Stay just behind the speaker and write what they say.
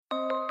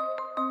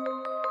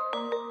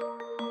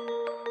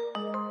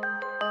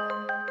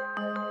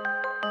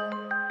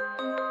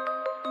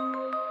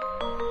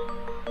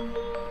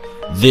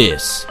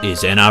This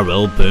is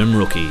NRL Boom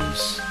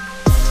Rookies.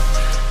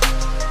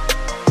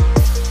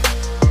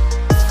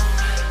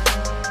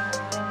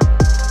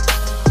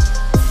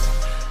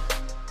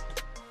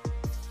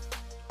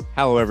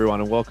 Hello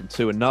everyone and welcome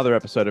to another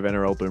episode of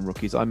NRL Boom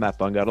Rookies. I'm Matt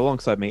Bungard.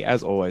 Alongside me,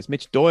 as always,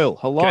 Mitch Doyle.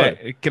 Hello.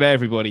 G'day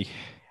everybody.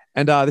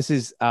 And this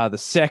is the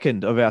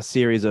second of our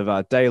series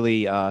of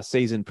daily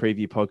season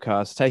preview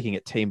podcasts, taking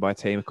it team by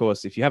team. Of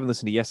course, if you haven't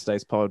listened to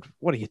yesterday's pod,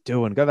 what are you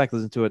doing? Go back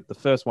and listen to it. The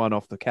first one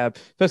off the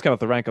first cab off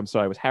the rank,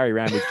 was Harry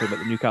Ramage talking about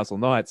the Newcastle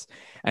Knights.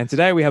 And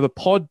today we have a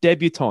pod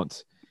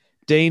debutant,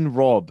 Dean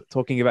Robb,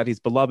 talking about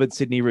his beloved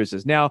Sydney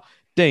Roosters. Now,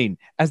 Dean,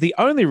 as the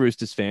only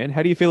Roosters fan,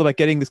 how do you feel about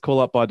getting this call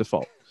up by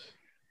default?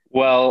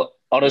 Well,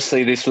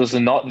 honestly, this was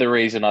not the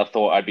reason I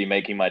thought I'd be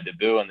making my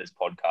debut on this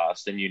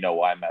podcast, and you know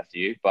why,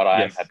 Matthew, but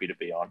I am happy to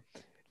be on.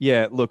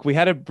 Yeah, look, we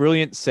had a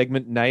brilliant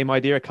segment name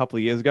idea a couple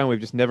of years ago, and we've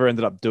just never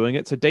ended up doing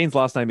it. So Dean's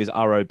last name is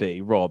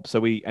R-O-B, Rob.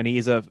 And he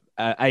is a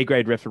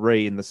A-grade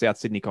referee in the South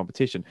Sydney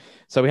competition.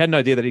 So we had an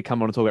idea that he'd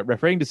come on and talk about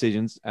refereeing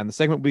decisions, and the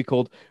segment would be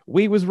called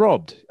We Was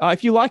Robbed.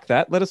 If you like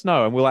that, let us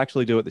know, and we'll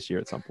actually do it this year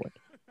at some point.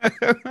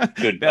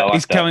 Good.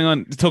 He's coming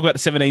on to talk about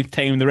the 17th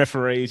team, the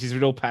referees. He's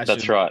real passionate.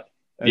 That's right.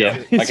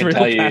 Yeah, I can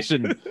tell you.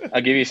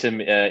 I'll give you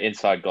some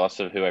inside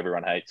gossip of who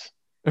everyone hates.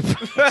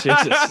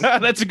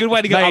 That's a good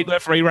way to go up the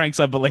referee ranks,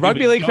 I believe.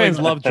 Rugby league fans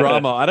love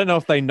drama. I don't know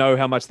if they know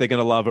how much they're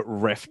going to love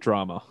ref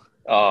drama.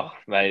 Oh,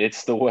 mate,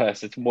 it's the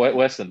worst. It's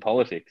worse than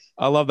politics.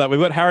 I love that. We've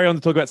got Harry on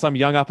to talk about some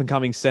young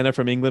up-and-coming centre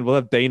from England. We'll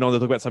have Dean on to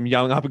talk about some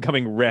young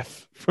up-and-coming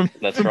ref from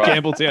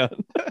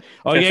Campbelltown.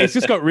 Oh, yeah, he's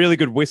just got really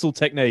good whistle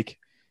technique.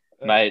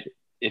 Mate,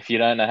 if you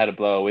don't know how to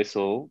blow a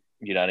whistle,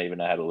 you don't even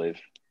know how to live.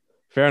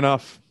 Fair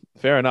enough.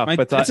 Mate,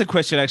 but that's a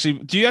question, actually.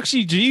 Do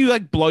you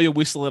like blow your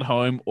whistle at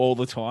home all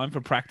the time for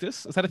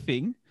practice? Is that a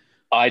thing?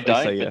 I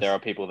don't, but there are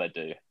people that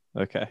do.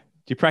 Okay. Do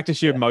you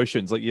practice your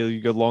motions, like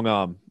your long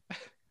arm?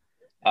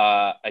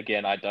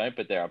 Again, I don't,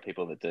 but there are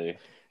people that do.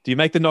 Do you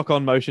make the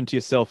knock-on motion to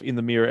yourself in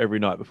the mirror every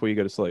night before you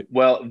go to sleep?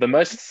 Well, the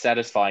most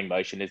satisfying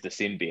motion is the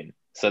sin bin.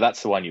 So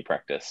that's the one you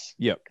practice.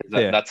 Yep.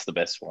 That's the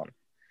best one.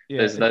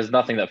 Yeah. There's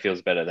nothing that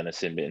feels better than a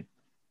sin bin.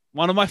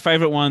 One of my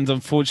favorite ones,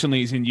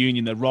 unfortunately, is in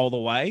Union, the roll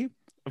away.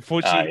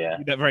 Unfortunately, I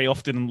do that very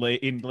often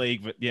in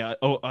league, but yeah.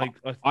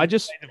 I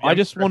just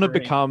want to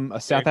become a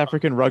South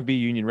African rugby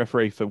union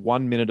referee for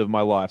 1 minute of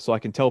my life, so I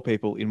can tell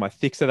people in my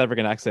thick South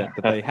African accent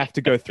that they have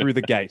to go through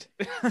the gate.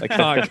 They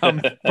can't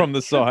come from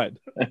the side.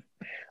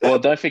 Well,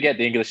 don't forget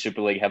the English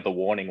Super League have the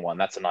warning one.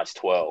 That's a nice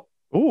 12.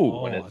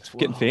 Ooh, it's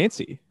getting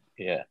fancy.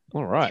 Yeah.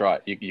 All right. That's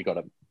right. You got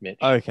to Mitch.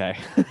 Okay.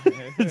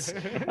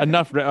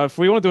 Enough. If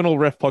we want to do an all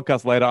ref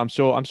podcast later, I'm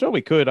sure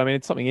we could. I mean,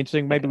 it's something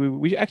interesting. Maybe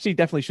we actually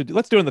definitely should.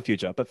 Let's do it in the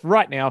future. But for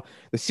right now,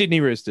 the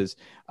Sydney Roosters.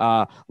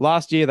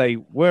 Last year they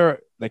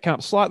came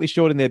up slightly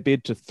short in their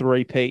bid to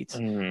three-peat.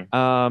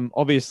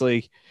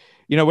 Obviously,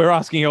 we're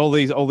asking all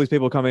these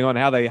people coming on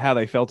how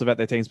they felt about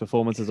their team's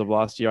performances of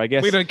last year. I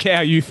guess we don't care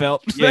how you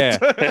felt. Yeah,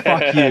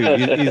 fuck you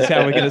is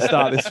how we're going to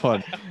start this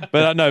one.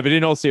 But no. But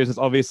in all seriousness,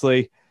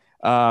 obviously.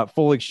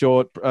 Falling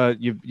short,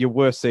 your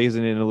worst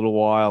season in a little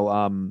while.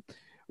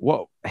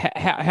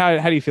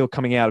 How do you feel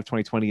coming out of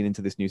 2020 and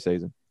into this new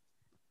season?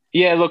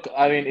 Yeah, look,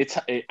 I mean,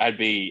 I'd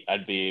be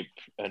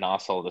an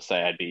arsehole to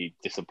say I'd be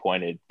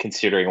disappointed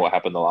considering what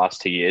happened the last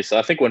 2 years. So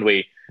I think when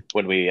we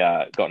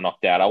got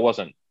knocked out, I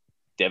wasn't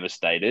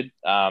devastated.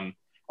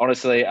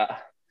 Honestly,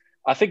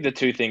 I think the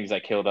two things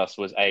that killed us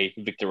was A,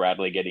 Victor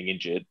Radley getting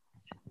injured,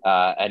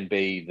 and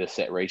B, the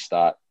set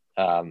restart.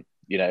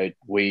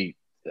 We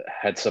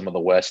had some of the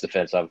worst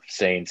defense I've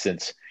seen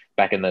since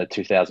back in the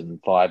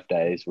 2005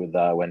 days with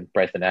when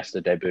Braithen Astor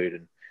debuted,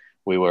 and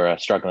we were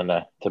struggling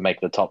to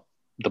make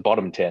the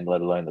bottom 10,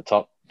 let alone the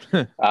top.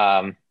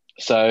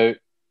 So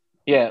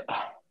yeah,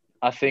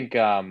 I think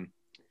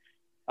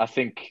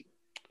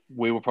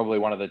we were probably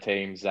one of the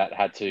teams that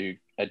had to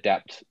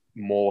adapt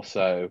more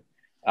so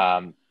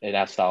in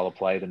our style of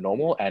play than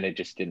normal, and it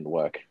just didn't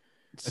work.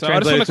 So I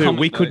just want to comment,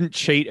 we couldn't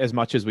cheat as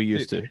much as we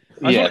used to.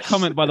 I just want to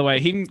comment, by the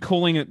way, him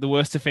calling it the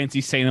worst defense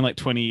he's seen in like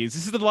 20 years.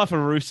 This is the life of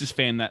a Roosters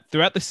fan that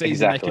throughout the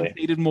season they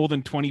conceded more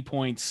than 20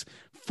 points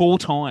 4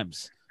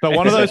 times. But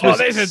one of those was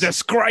this is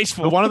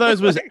disgraceful. But one of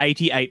those was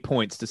 88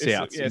 points to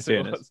South. Yes,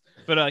 it was.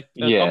 But I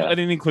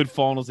didn't include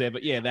finals there.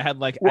 But yeah, they had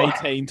like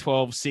 18,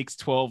 12, 6,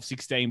 12,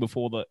 16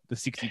 before the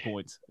 60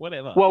 points.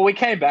 Whatever. Well, we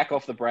came back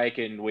off the break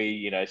and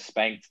we,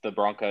 spanked the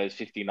Broncos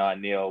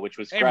 59-0, which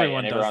was great.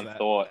 Everyone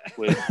thought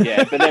was,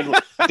 but then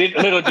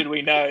little did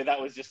we know that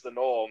was just the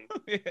norm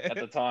at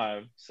the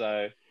time.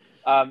 So,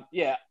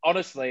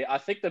 honestly, I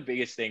think the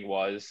biggest thing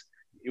was,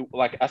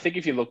 I think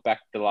if you look back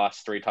the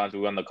last 3 times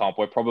we won the comp,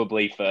 we're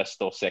probably first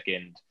or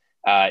second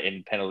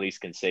in penalties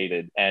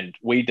conceded, and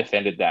we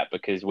defended that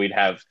because we'd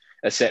have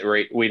a set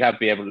we'd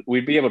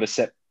be able to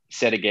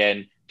set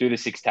again, do the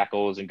 6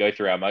 tackles and go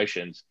through our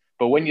motions.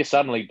 But when you're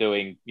suddenly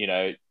doing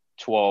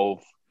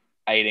 12,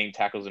 18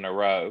 tackles in a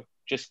row,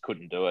 just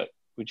couldn't do it.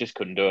 We just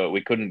couldn't do it.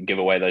 We couldn't give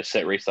away those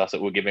set restarts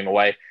that we're giving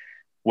away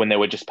when they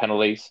were just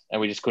penalties,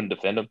 and we just couldn't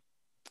defend them.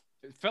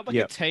 It felt like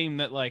a team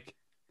that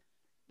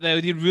they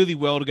did really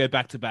well to go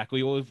back to back.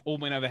 We all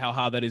went over how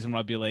hard that is in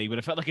rugby league, but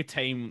it felt like a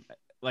team,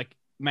 like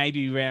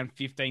maybe around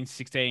 15,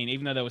 16,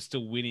 even though they were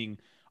still winning,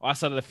 I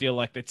started to feel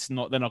like they're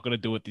not going to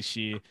do it this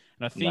year.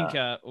 And I think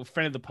a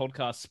friend of the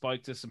podcast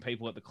spoke to some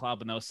people at the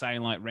club, and they were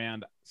saying like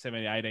round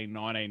 17, 18,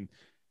 19,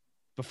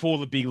 before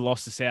the big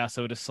loss to South,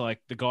 so just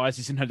like the guys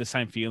just didn't have the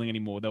same feeling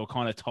anymore. They were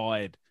kind of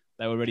tired.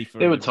 They were ready for.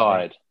 They were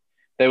tired.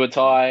 They were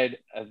tired.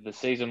 The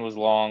season was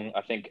long.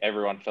 I think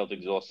everyone felt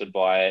exhausted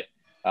by it.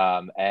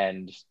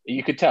 And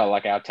you could tell,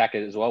 like, our attack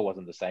as well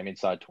wasn't the same.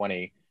 Inside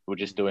 20, we're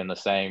just doing the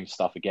same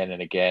stuff again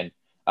and again.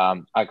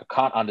 I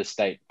can't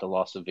understate the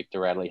loss of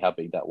Victor Radley, how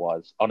big that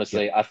was.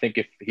 Honestly, I think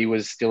if he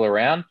was still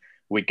around,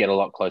 we'd get a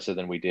lot closer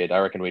than we did. I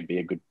reckon we'd be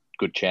a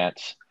good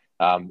chance.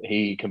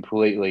 He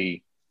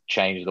completely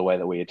changed the way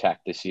that we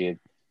attacked this year.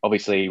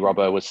 Obviously,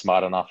 Robbo was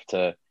smart enough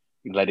to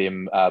let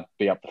him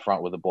be up the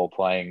front with the ball,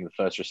 playing the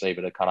first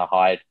receiver to kind of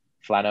hide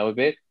Flano a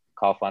bit,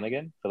 Kyle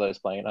Flanagan, for those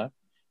playing at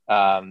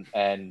home.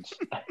 And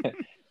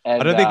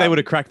I don't think they would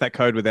have cracked that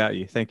code without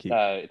you. Thank you.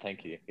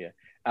 Thank you.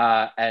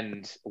 Yeah.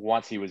 And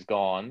once he was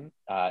gone,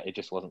 it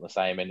just wasn't the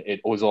same. And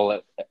it was a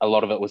lot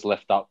of it was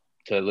left up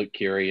to Luke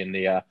Keary in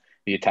the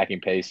attacking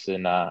piece.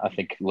 And I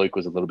think Luke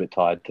was a little bit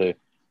tired too.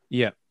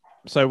 Yeah.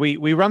 So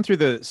we run through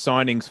the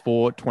signings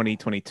for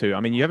 2022. I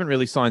mean, you haven't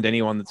really signed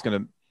anyone that's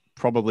going to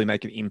probably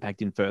make an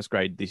impact in first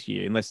grade this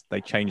year, unless they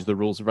change the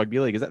rules of rugby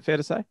league. Is that fair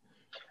to say?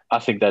 I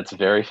think that's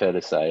very fair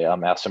to say.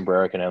 Our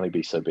sombrero can only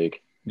be so big.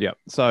 Yeah.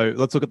 So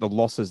let's look at the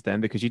losses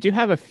then, because you do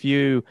have a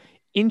few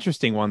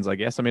interesting ones, I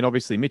guess. I mean,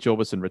 obviously Mitch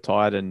Orbison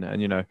retired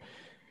and you know,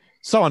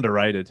 so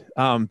underrated.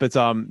 But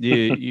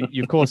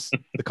you of course,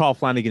 the Kyle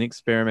Flanagan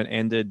experiment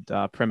ended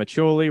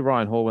prematurely.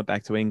 Ryan Hall went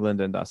back to England,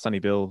 and Sonny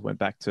Bill went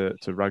back to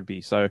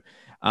rugby. So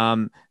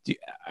are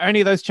any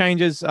of those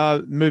changes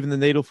moving the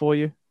needle for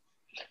you?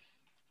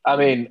 I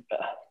mean,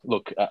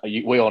 look,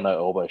 we all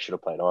know Orbo should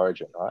have played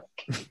Origin,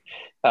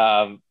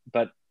 right?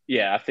 But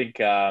yeah, I think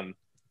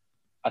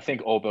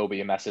Orbo will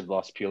be a massive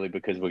loss purely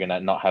because we're going to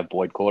not have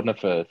Boyd Cordner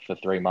for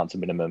 3 months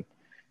minimum.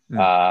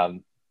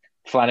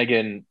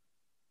 Flanagan,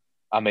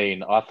 I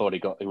mean, I thought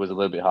he was a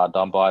little bit hard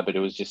done by, but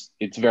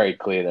it's very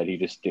clear that he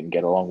just didn't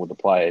get along with the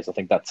players. I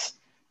think that's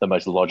the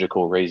most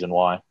logical reason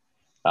why.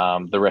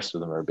 The rest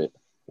of them are a bit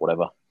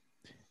whatever.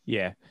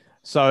 Yeah.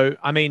 So,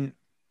 I mean,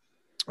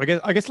 I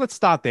guess let's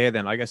start there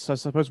then. I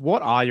suppose,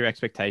 what are your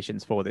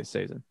expectations for this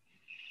season?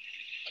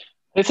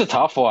 It's a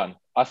tough one.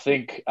 I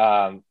think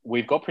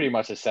we've got pretty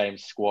much the same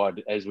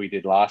squad as we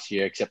did last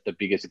year, except the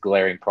biggest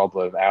glaring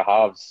problem, our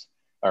halves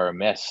are a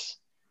mess.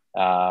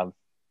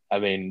 I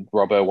mean,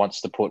 Robbo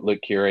wants to put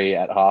Luke Keary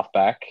at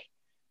halfback.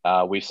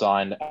 We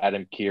signed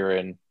Adam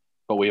Kieran,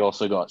 but we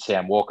also got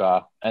Sam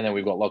Walker, and then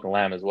we've got Lachlan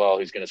Lamb as well,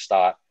 who's going to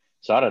start.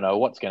 So I don't know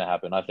what's going to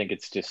happen. I think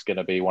it's just going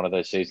to be one of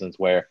those seasons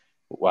where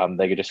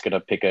they're just going to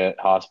pick a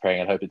halves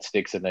pairing and hope it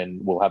sticks, and then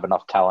we'll have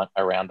enough talent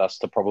around us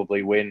to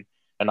probably win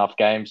enough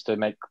games to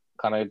make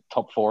kind of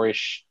top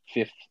four-ish,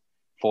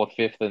 fourth,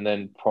 fifth, and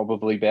then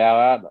probably bow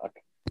out.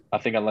 I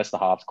think unless the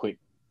halves click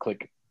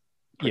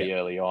pretty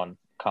early on,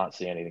 can't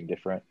see anything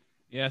different.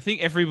 Yeah, I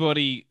think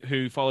everybody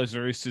who follows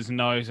the Roosters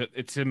knows that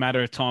it's a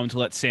matter of time to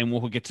let Sam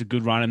Walker get a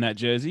good run in that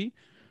jersey,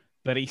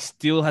 but he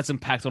still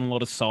hasn't packed on a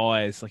lot of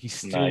size. Like, he's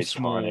still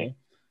small. Tiny.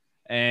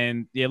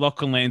 And yeah,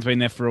 Lachlan Land's been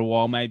there for a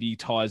while. Maybe he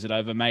ties it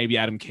over. Maybe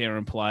Adam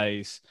Kieran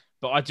plays.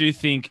 But I do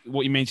think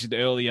what you mentioned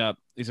earlier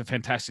is a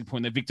fantastic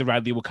point, that Victor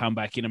Radley will come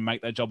back in and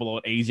make that job a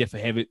lot easier for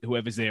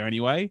whoever's there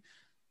anyway.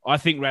 I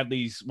think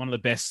Radley's one of the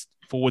best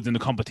forwards in the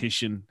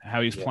competition.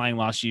 How he was playing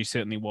last year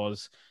certainly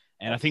was.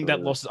 And I think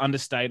that loss is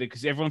understated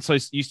because everyone's so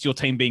used to your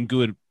team being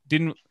good.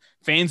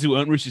 Fans who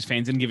aren't Roosters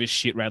fans didn't give a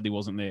shit Radley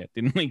wasn't there.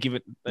 Didn't really give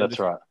it. That's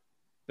right.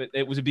 But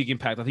it was a big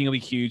impact. I think it'll be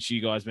huge for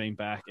you guys being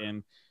back.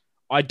 And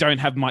I don't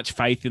have much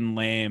faith in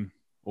Lamb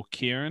or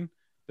Kieran,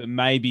 but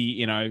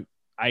maybe,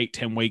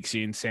 8-10 weeks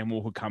in, Sam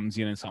Walker comes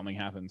in and something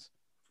happens.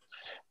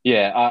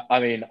 Yeah, I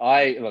mean,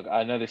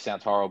 I know this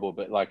sounds horrible,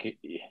 but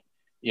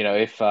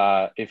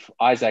if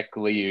Isaac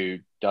Liu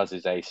does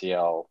his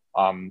ACL,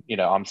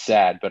 I'm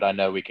sad, but I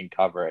know we can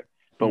cover it.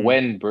 But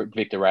when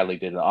Victor Radley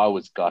did it, I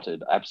was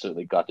gutted,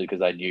 absolutely gutted,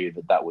 because I knew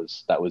that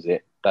was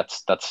it.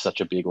 That's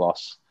such a big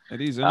loss.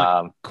 It is.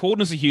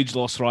 Cordner's a huge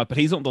loss, right? But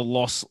he's not the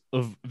loss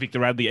of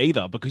Victor Radley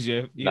either, because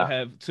you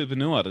have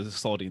Tupanua to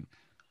slot in.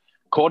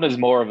 Cordner's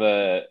more of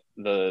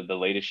the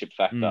leadership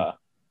factor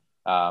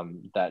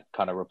that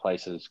kind of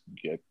replaces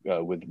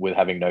with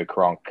having no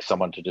Cronk,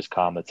 someone to just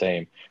calm the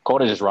team.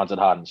 Cordner just runs it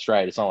hard and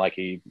straight. It's not like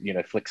he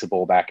flicks the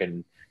ball back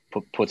and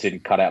puts in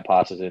cutout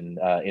passes and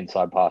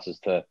inside passes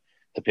to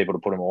people to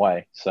put him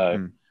away.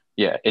 So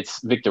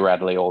it's Victor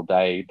Radley all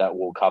day that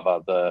will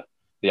cover the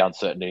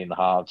uncertainty in the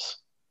halves.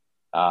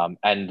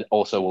 And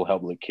also will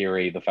help Luke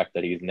Keary, the fact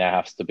that he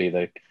now has to be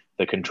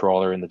the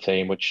controller in the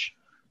team, which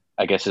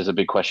I guess is a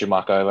big question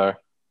mark over.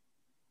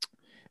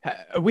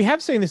 We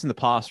have seen this in the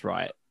past,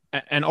 right?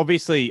 And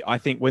obviously, I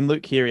think when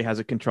Luke Keary has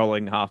a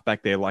controlling half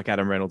back there like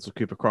Adam Reynolds or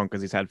Cooper Cronk,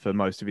 as he's had for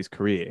most of his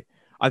career,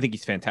 I think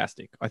he's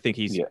fantastic. I think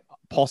he's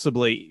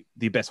possibly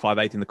the best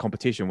 5'8" in the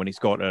competition when he's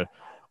got a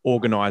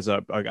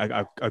organizer,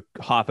 a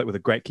halfback with a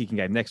great kicking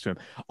game next to him.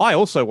 I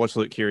also watched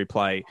Luke Keary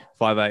play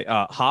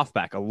 5'8"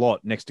 halfback a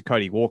lot next to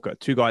Cody Walker,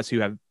 two guys who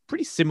have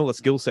pretty similar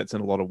skill sets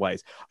in a lot of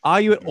ways. Are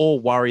you at all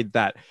worried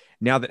that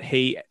now that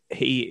he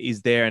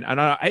is there,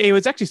 and he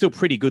was actually still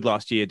pretty good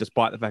last year,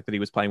 despite the fact that he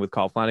was playing with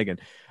Kyle Flanagan,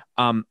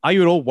 are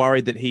you at all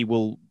worried that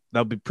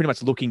they'll be pretty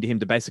much looking to him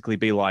to basically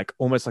be like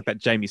almost like that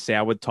Jamie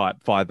Soward type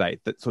 5'8"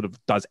 that sort of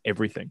does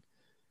everything?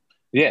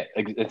 Yeah,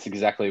 it's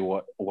exactly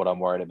what I'm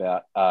worried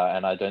about,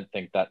 and I don't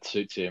think that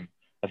suits him.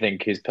 I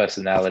think his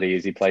personality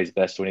is he plays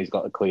best when he's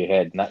got a clear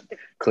head, and that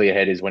clear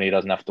head is when he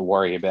doesn't have to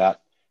worry about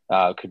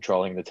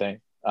controlling the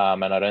team.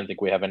 And I don't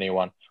think we have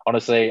anyone.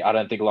 Honestly, I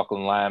don't think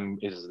Lachlan Lamb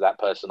is that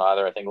person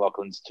either. I think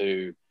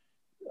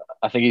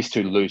he's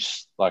too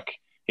loose. Like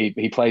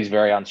he plays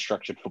very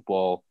unstructured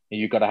football.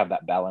 You've got to have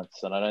that balance.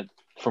 And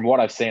from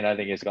what I've seen, I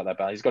think he's got that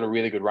balance. He's got a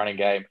really good running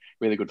game,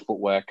 really good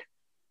footwork.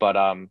 But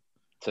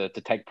to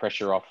take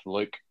pressure off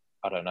Luke,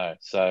 I don't know.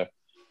 So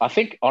I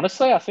think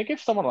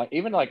if someone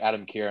like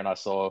Adam Keighran I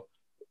saw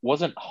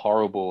wasn't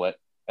horrible at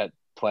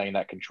playing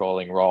that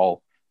controlling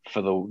role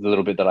for the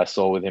little bit that I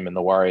saw with him in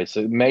the Warriors.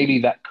 So maybe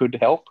that could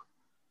help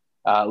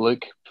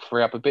Luke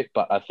free up a bit,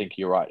 but I think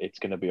you're right. It's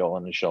going to be all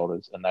on his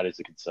shoulders, and that is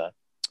a concern.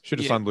 Should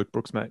have signed Luke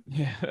Brooks, mate.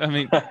 Yeah, I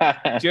mean,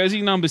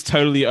 jersey numbers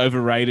totally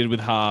overrated with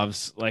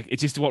halves. Like,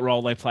 it's just what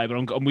role they play, but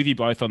I'm with you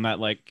both on that.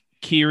 Like,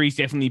 Keary's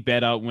definitely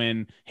better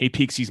when he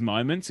picks his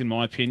moments, in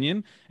my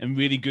opinion, and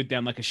really good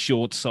down like a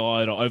short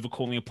side or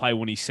overcalling a play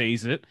when he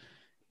sees it.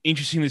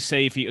 Interesting to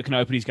see if he can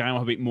open his game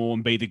up a bit more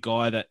and be the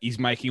guy that is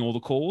making all the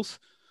calls.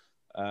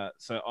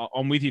 So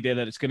I'm with you there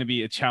that it's going to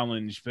be a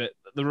challenge, but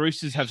the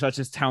Roosters have such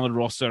a talented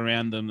roster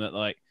around them that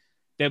like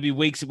there'll be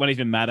weeks it won't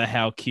even matter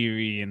how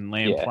Keary and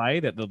Lamb play,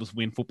 that they'll just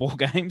win football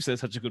games. They're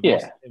such a good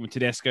roster. And with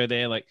Tedesco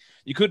there, like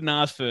you couldn't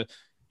ask for,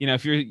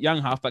 if you're a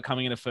young halfback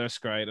coming into first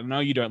grade, I know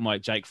you don't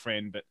like Jake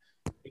Friend, but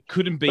it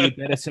couldn't be a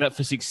better setup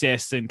for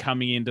success than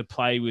coming in to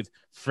play with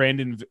Friend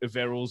and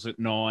Verrills at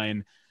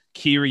 9,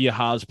 Keary, your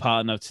halves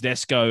partner,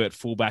 Tedesco at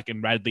fullback,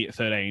 and Radley at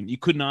 13. You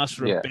couldn't ask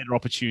for a better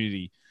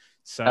opportunity.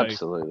 So,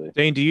 absolutely.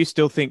 Dean, do you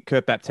still think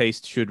Kurt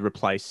Baptiste should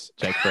replace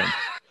Jake Friend?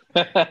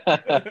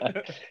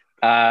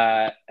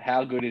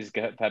 How good is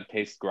Kurt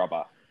Baptiste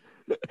grubber?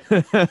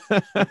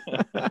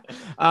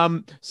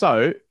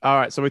 So, all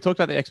right. So we talked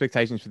about the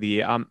expectations for the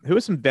year. Who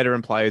are some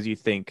veteran players you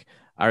think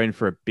are in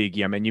for a big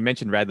year? I mean, you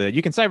mentioned Radley.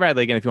 You can say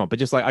Radley again if you want, but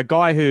just like a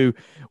guy who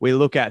we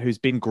look at who's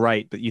been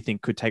great that you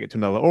think could take it to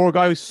another, or a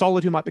guy who's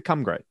solid who might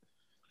become great.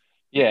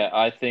 Yeah,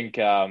 I think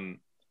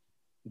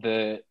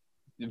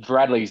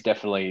Bradley's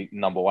definitely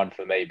number one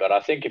for me, but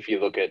I think if you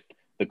look at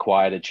the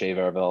quiet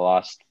achiever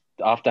over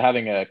after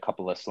having a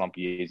couple of slump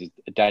years,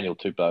 Daniel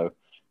Tupou.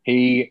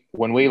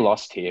 When we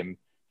lost him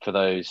for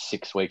those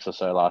 6 weeks or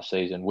so last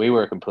season, we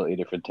were a completely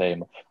different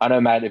team. I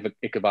know Matt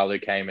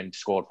Ikubalu came and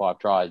scored 5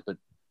 tries, but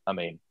I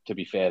mean, to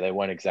be fair, they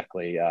weren't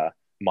exactly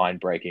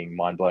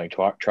mind-blowing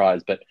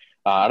tries. But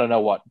I don't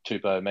know what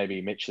Tupou,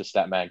 maybe Mitch the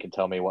stat man can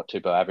tell me what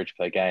Tupou averaged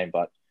per game,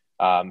 but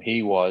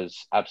he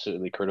was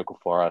absolutely critical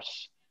for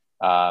us.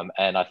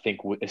 And I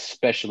think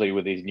especially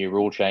with these new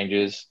rule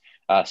changes,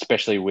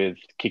 especially with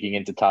kicking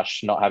into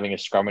touch, not having a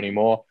scrum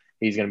anymore,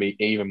 he's going to be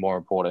even more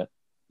important.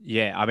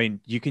 Yeah, I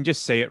mean, you can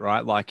just see it,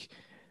 right? Like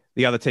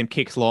the other team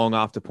kicks long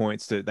after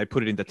points, they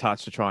put it into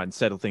touch to try and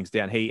settle things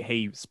down.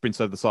 He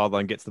sprints over the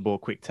sideline, gets the ball,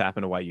 quick tap,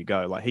 and away you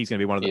go. Like he's going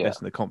to be one of the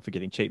best in the comp for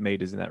getting cheap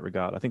meters in that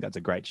regard. I think that's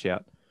a great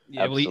shout.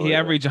 Yeah, well, he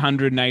averaged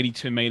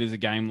 182 meters a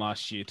game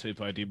last year,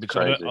 Tupou did, which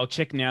I'll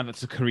check now.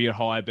 That's a career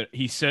high, but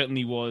he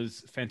certainly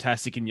was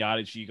fantastic in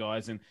yardage for you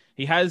guys. And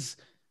he has,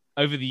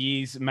 over the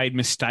years, made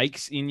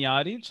mistakes in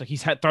yardage. Like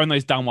he's thrown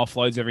those dumb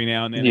offloads every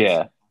now and then.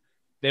 Yeah.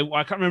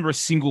 I can't remember a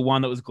single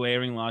one that was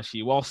glaring last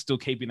year while still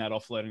keeping that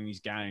offload in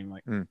his game.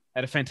 Like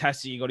had a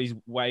fantastic, he got his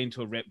way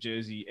into a rep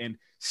jersey and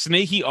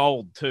sneaky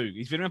old too.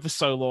 He's been around for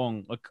so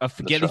long. Like I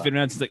forget he's been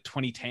around since like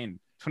 2010,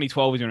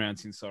 2012 he's been around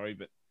since,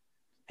 but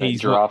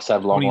giraffes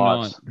have long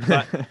lives.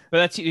 but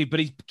that's it. But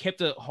he's kept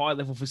a high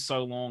level for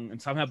so long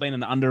and somehow been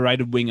an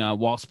underrated winger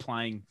whilst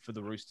playing for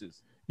the Roosters.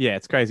 Yeah,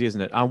 it's crazy,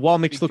 isn't it? While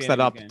Mitch looks that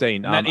up,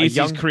 Dean, that is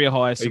his career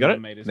highest. You got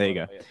it? There you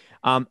go.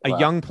 A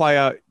young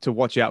player to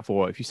watch out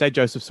for. If you say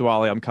Joseph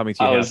Suaalii, I'm coming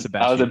to your house,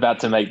 Sebastian. I was about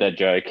to make that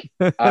joke.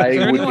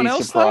 I would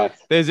be surprised.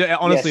 There's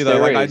honestly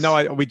though, like I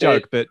know we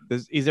joke, but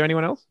is there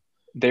anyone else?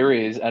 There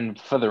is, and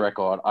for the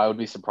record, I would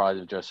be surprised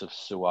if Joseph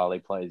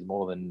Suaalii plays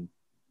more than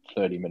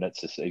 30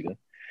 minutes this season.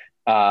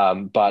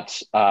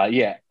 But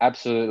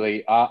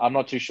absolutely. I'm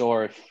not too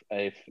sure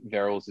if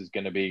Verrills is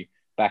going to be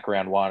back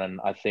round 1,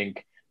 and I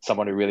think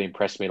someone who really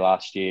impressed me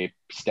last year,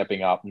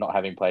 stepping up, not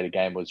having played a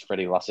game, was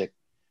Freddie Lussick.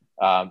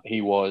 He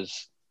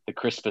was the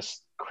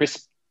crispest.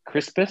 Is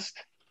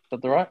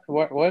that the right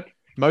word?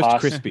 Most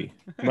crispy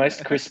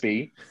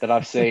that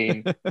I've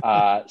seen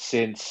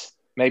since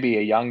maybe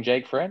a young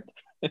Jake Friend.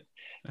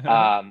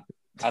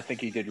 I think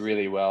he did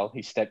really well.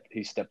 He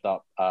stepped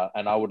up,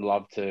 and I would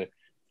love for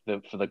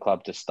the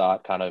club to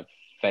start kind of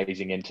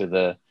phasing into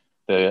the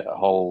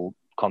whole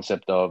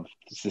concept of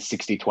the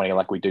 60-20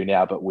 like we do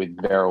now, but with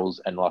Verrills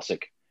and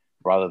Lussick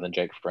rather than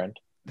Jake Friend.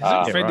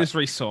 Fred is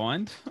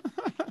re-signed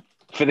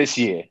for this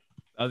year.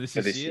 Oh, this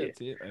year.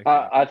 Okay.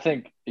 I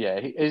think,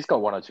 he's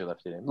got 1 or 2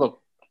 left in him.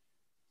 Look,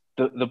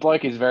 the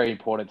bloke is very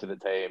important to the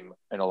team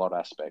in a lot of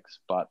aspects,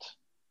 but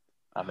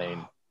I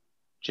mean,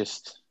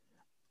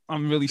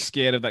 I'm really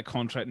scared of that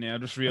contract now.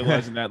 Just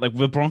realizing that, like,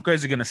 the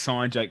Broncos are going to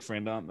sign Jake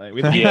Friend, aren't they?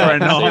 With We're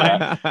going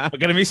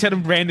to miss out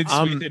on Brandon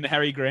Smith and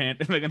Harry Grant,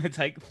 and they're going to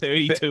take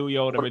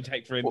 32-year-old and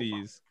Jake Friend to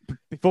use.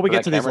 Before we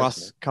get to these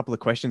last couple of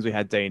questions we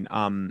had, Dean,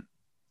 are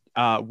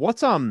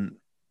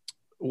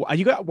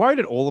you worried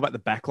at all about the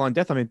backline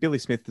depth? I mean, Billy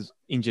Smith is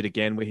injured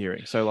again, we're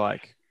hearing. So,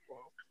 like,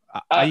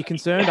 are you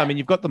concerned? I mean,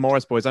 you've got the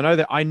Morris boys.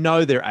 I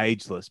know they're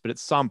ageless, but at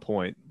some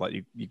point,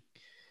 like,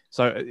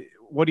 so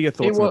what are your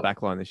thoughts on the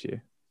backline this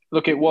year?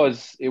 Look, it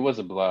was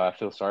a blow. I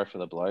feel sorry for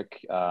the bloke.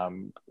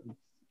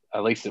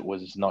 At least it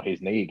was not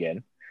his knee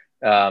again.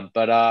 I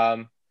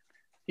don't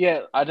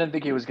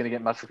think he was going to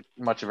get much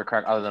of a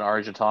crack other than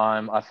Origin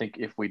time. I think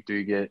if we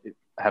do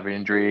have an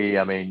injury,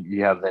 I mean,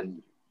 you have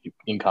then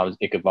in comes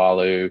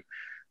Ikuvalu.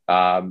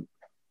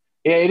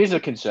 It is a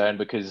concern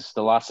because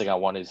the last thing I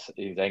want is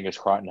Angus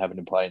Crichton having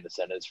to play in the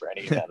centres for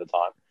any amount of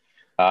time.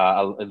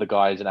 The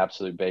guy is an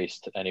absolute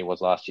beast, and he was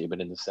last year, but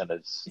in the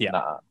centres,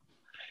 nah.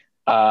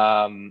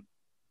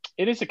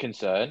 It is a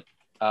concern,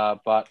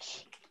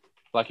 but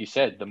like you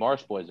said, the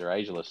Morris boys are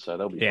ageless, so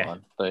they'll be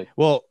fine.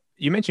 Well,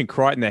 you mentioned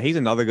Crichton there. He's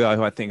another guy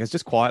who I think has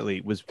just quietly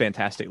was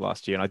fantastic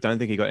last year, and I don't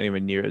think he got anywhere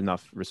near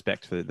enough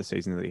respect for the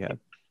season that he had.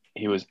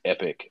 He was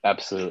epic,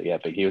 absolutely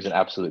epic. He was an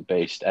absolute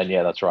beast, and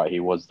that's right. He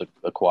was the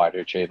quieter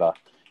achiever,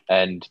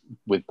 and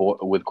with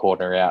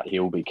Cordner out, he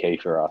will be key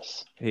for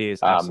us. He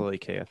is absolutely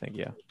key, I think.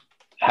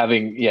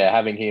 Having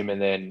him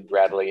and then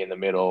Radley in the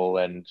middle,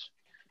 and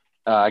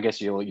I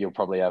guess you'll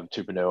probably have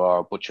Tupanua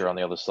or Butcher on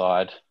the other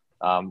side.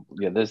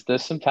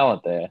 There's some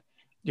talent there.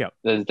 Yeah,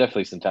 there's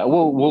definitely some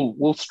talent.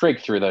 We'll streak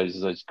through those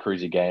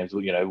cruisy games.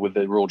 You know, with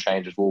the rule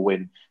changes, we'll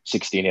win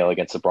 60-0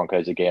 against the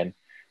Broncos again.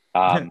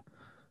 But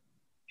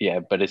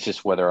it's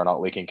just whether or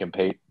not we can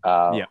compete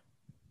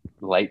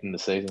late in the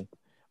season.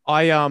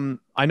 I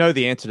know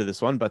the answer to this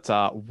one, but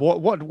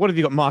what have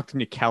you got marked on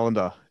your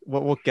calendar?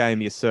 What game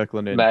are you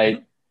circling in?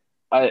 Mate,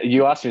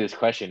 you asked me this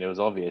question. It was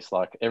obvious.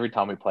 Like, every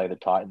time we play the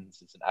Titans,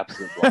 it's an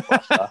absolute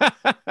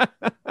blockbuster.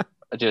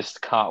 I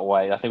just can't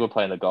wait. I think we're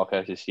playing the Gold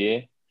Coast this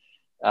year.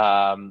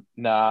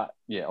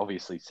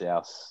 Obviously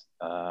South.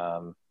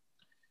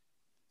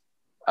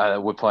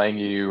 We're playing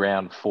you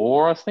round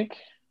 4, I think.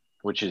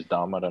 Which is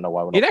dumb. I don't know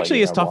why we're not. It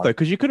actually is tough though,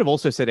 because you could have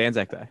also said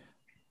Anzac Day.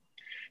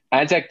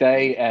 Anzac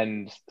Day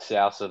and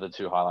South are the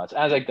 2 highlights.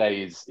 Anzac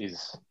Day is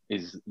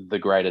the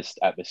greatest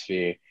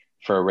atmosphere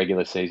for a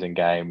regular season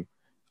game.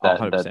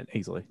 100%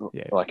 easily.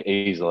 Yeah, like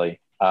easily.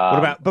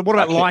 What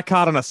about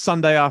Leichhardt on a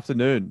Sunday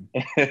afternoon?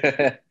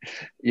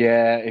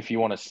 If you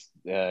want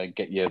to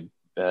get your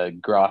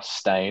grass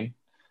stain.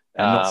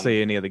 And not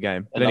see any of the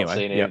game. But anyway, not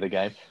see any of the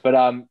game. But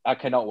I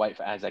cannot wait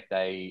for Anzac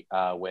Day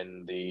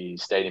when the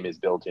stadium is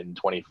built in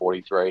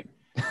 2043.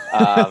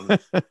 Yes,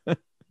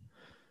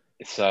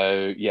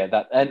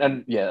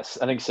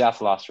 I think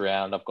South last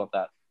round. I've got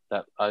that.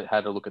 I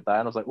had a look at that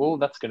and I was like, well,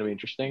 that's going to be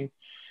interesting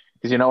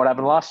because you know what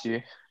happened last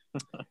year.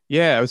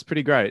 Yeah, it was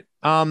pretty great.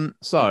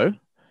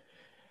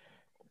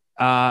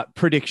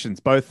 Predictions,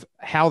 both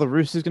how the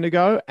Roosters going to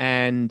go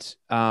and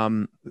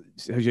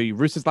who's your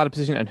Roosters ladder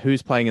position and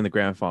who's playing in the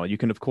grand final. You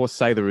can, of course,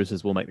 say the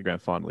Roosters will make the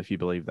grand final if you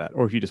believe that,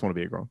 or if you just want to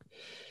be a gronk.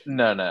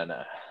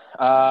 No.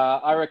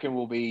 I reckon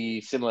we'll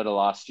be similar to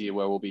last year,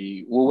 where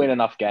we'll win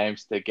enough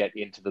games to get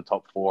into the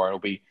top 4, and we'll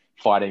be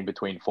fighting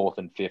between 4th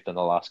and 5th in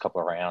the last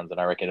couple of rounds. And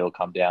I reckon it'll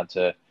come down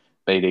to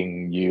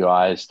beating you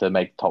guys to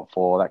make top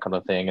 4, that kind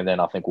of thing. And then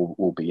I think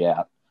we'll be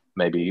out.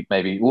 Maybe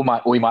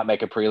we might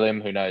make a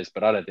prelim. Who knows?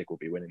 But I don't think we'll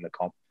be winning the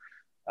comp.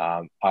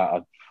 I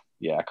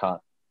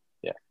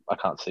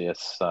can't see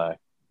us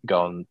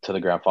going to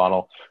the grand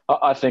final.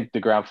 I think the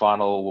grand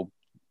final will.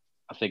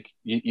 I think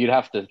you'd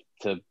have to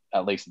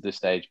at least at this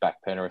stage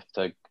back Penrith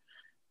to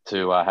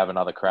have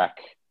another crack.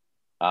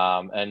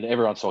 And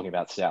everyone's talking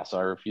about South, so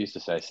I refuse to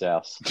say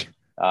South.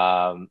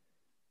 I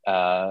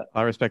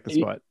respect the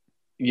spot.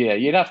 Yeah,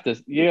 you'd have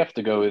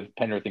to go with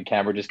Penrith and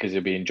Canberra just because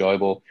it'd be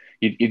enjoyable.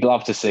 You'd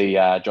love to see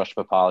Josh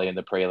Papali in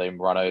the prelim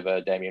run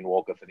over Damien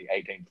Walker for the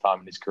 18th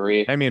time in his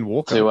career. Damien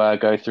Walker to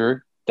go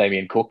through.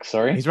 Damien Cook,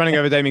 sorry. He's running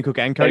over Damien Cook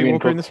and Cody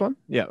Walker in this one?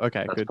 Yeah,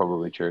 okay, that's good.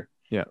 Probably true.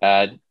 Yeah.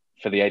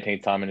 For the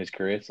 18th time in his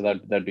career, so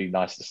that'd be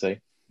nice to see.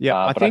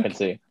 Yeah, I can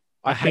see.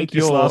 I hate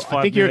this last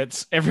 5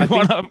 minutes.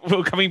 Everyone,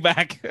 we're coming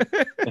back.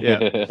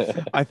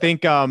 Yeah. I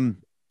think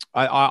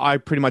I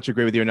pretty much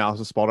agree with your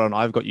analysis, spot on.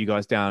 I've got you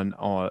guys down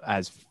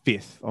as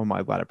 5th on my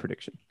ladder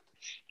prediction.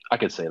 I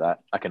can see that.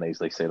 I can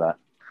easily see that.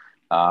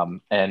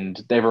 And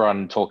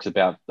everyone talks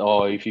about,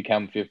 if you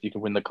come 5th, you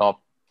can win the comp.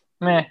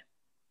 Nah,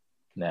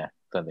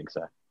 don't think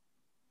so.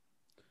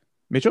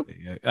 Mitchell?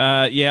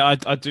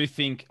 I do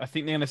think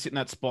they're going to sit in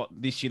that spot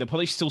this year. They'll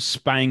probably still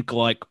spank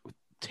like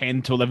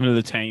 10 to 11 of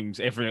the teams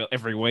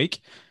every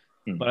week.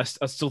 But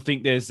I still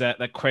think there's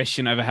that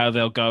question over how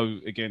they'll go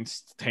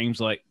against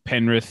teams like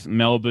Penrith,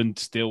 Melbourne,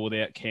 still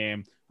without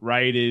Cam.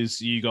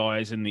 Raiders, you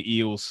guys, and the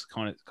Eels.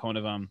 Kind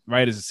of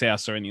Raiders are South,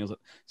 sorry, and the Eels.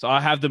 So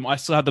I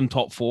still have them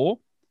top 4.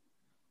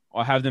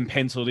 I have them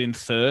penciled in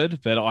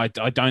 3rd, but I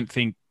don't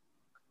think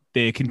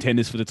they're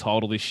contenders for the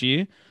title this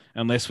year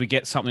unless we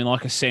get something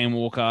like a Sam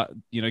Walker,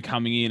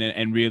 coming in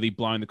and really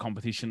blowing the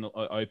competition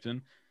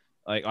open.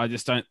 Like I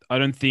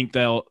don't think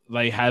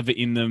they have it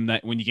in them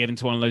that when you get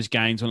into one of those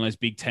games, one of those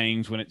big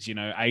teams, when it's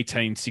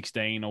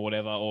 18-16 or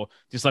whatever, or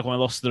just like when I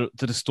lost to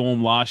the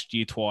Storm last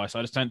year twice,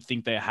 I just don't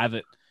think they have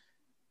it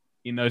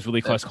in those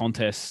really close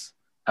contests.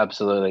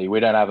 Absolutely. We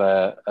don't have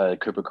a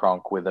Cooper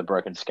Cronk with a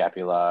broken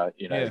scapula,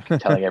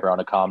 telling everyone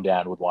to calm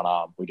down with one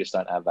arm. We just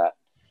don't have that.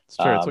 It's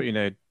true. It's what you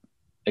need.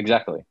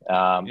 Exactly.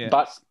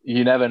 But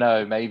you never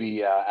know.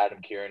 Maybe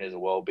Adam Kieran is a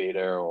world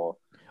beater, or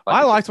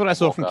I liked what I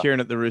saw from Kieran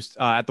at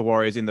the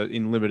Warriors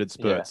in limited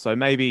spurts. Yeah. So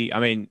maybe,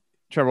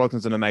 Trevor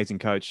Watson's an amazing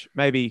coach.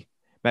 Maybe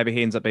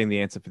he ends up being the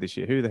answer for this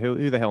year. Who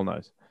the hell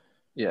knows?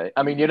 Yeah,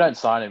 you don't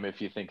sign him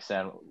if you think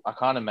I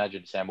can't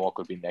imagine Sam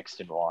Walker would be next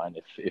in line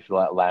if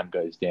Lamb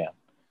goes down.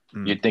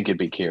 You'd think it'd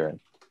be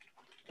Kieran.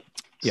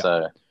 Yeah.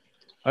 So,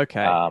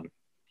 okay.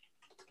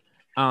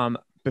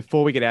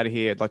 Before we get out of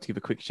here, I'd like to give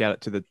a quick shout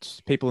out to the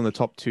people in the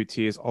top 2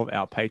 tiers of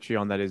our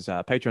Patreon. That is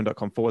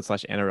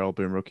patreon.com/NRL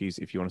Boom Rookies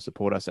if you want to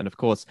support us. And of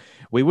course,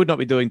 we would not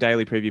be doing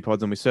daily preview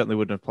pods, and we certainly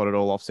wouldn't have plotted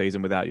all off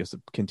season without your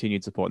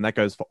continued support. And that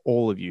goes for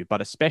all of you, but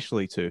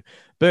especially to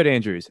Bert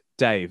Andrews,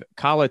 Dave,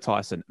 Carlo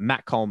Tyson,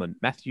 Matt Coleman,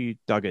 Matthew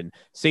Duggan,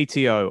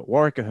 CTO,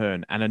 Warwick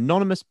Ahern, an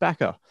anonymous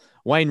backer,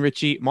 Wayne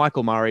Ritchie,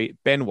 Michael Murray,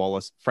 Ben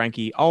Wallace,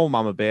 Frankie, Old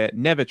Mama Bear,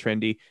 Never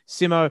Trendy,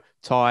 Simo,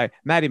 Ty,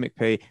 Maddie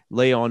McPhee,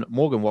 Leon,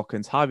 Morgan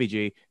Watkins, Harvey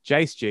G,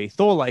 Jace G,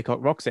 Thor Laycock,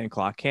 Roxanne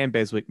Clark, Cam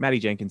Beswick, Maddie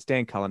Jenkins,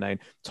 Dan Cullinane,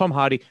 Tom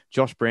Hardy,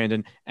 Josh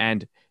Brandon,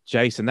 and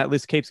Jason. That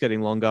list keeps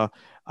getting longer.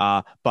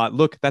 But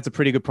look, that's a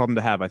pretty good problem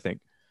to have, I think.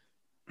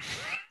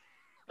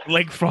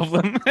 Leg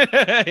problem.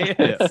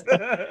 Yes.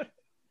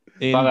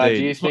 Indeed.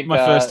 Do you think, my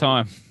first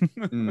time.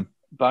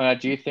 Bunga,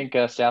 do you think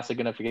Souths are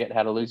going to forget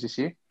how to lose this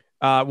year?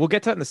 We'll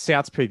get to that in the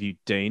Souths preview,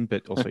 Dean,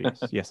 but also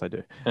yes, I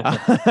do.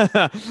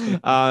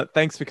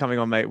 Thanks for coming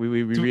on, mate.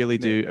 We really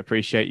do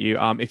appreciate you.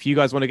 If you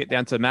guys want to get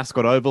down to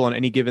Mascot Oval on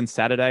any given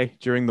Saturday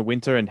during the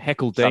winter and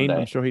heckle Dean,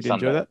 Sunday. I'm sure he'd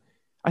enjoy that.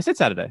 I said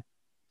Saturday.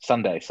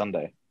 Sunday.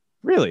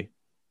 Really?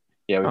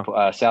 Yeah, we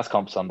put South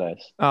Comp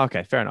Sundays. Oh,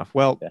 okay, fair enough.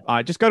 Well,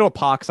 just go to a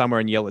park somewhere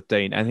and yell at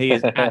Dean, and he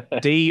is at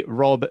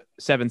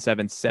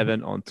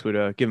drob777 on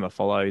Twitter. Give him a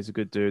follow. He's a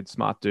good dude,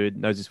 smart dude,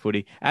 knows his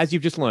footy, as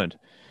you've just learned.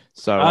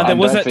 So there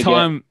was that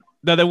time.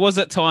 No, there was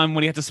that time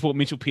when he had to support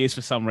Mitchell Pearce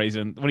for some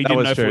reason. When he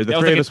didn't know true. The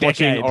three of us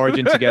watching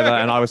Origin together,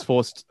 and I was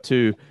forced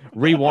to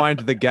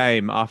rewind the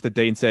game after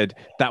Dean said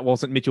that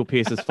wasn't Mitchell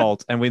Pearce's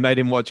fault, and we made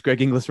him watch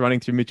Greg Inglis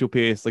running through Mitchell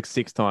Pearce like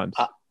 6 times.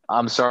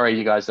 I'm sorry,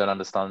 you guys don't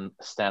understand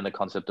the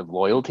concept of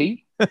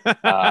loyalty.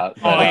 So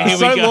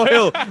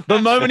loyal. The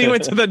moment he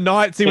went to the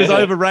Knights, he was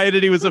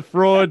overrated. He was a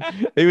fraud.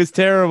 He was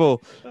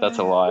terrible. That's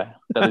a lie.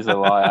 That is a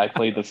lie. I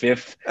plead the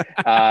fifth.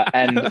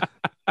 And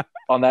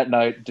on that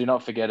note, do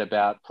not forget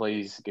about,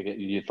 please get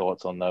your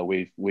thoughts on the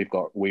We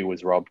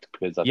Was Robbed.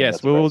 Because I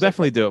think we will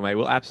definitely do it, mate.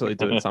 We'll absolutely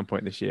do it at some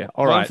point this year.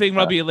 All right. One thing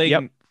Rugby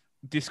League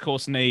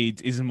discourse needs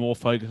is more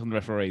focus on the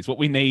referees. What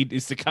we need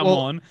is to come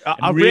on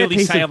and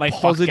really say how they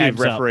positive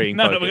refereeing.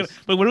 No,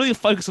 we're really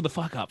focused on the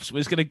fuck ups. We're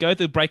just going to go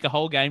through, break a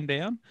whole game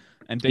down,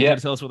 and Dean's going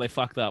to tell us what they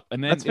fucked up,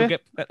 and then that's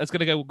going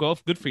to go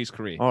off good for his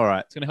career. All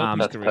right, it's going to help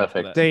his career.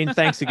 Perfect. Dean,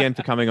 thanks again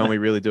for coming on. We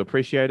really do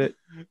appreciate it.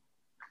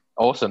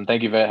 Awesome.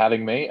 Thank you for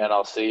having me, and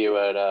I'll see you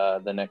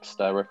at the next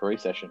referee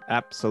session.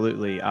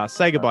 Absolutely.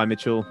 Say goodbye,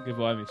 Mitchell.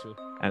 Goodbye, Mitchell.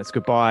 And it's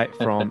goodbye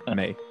from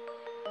me.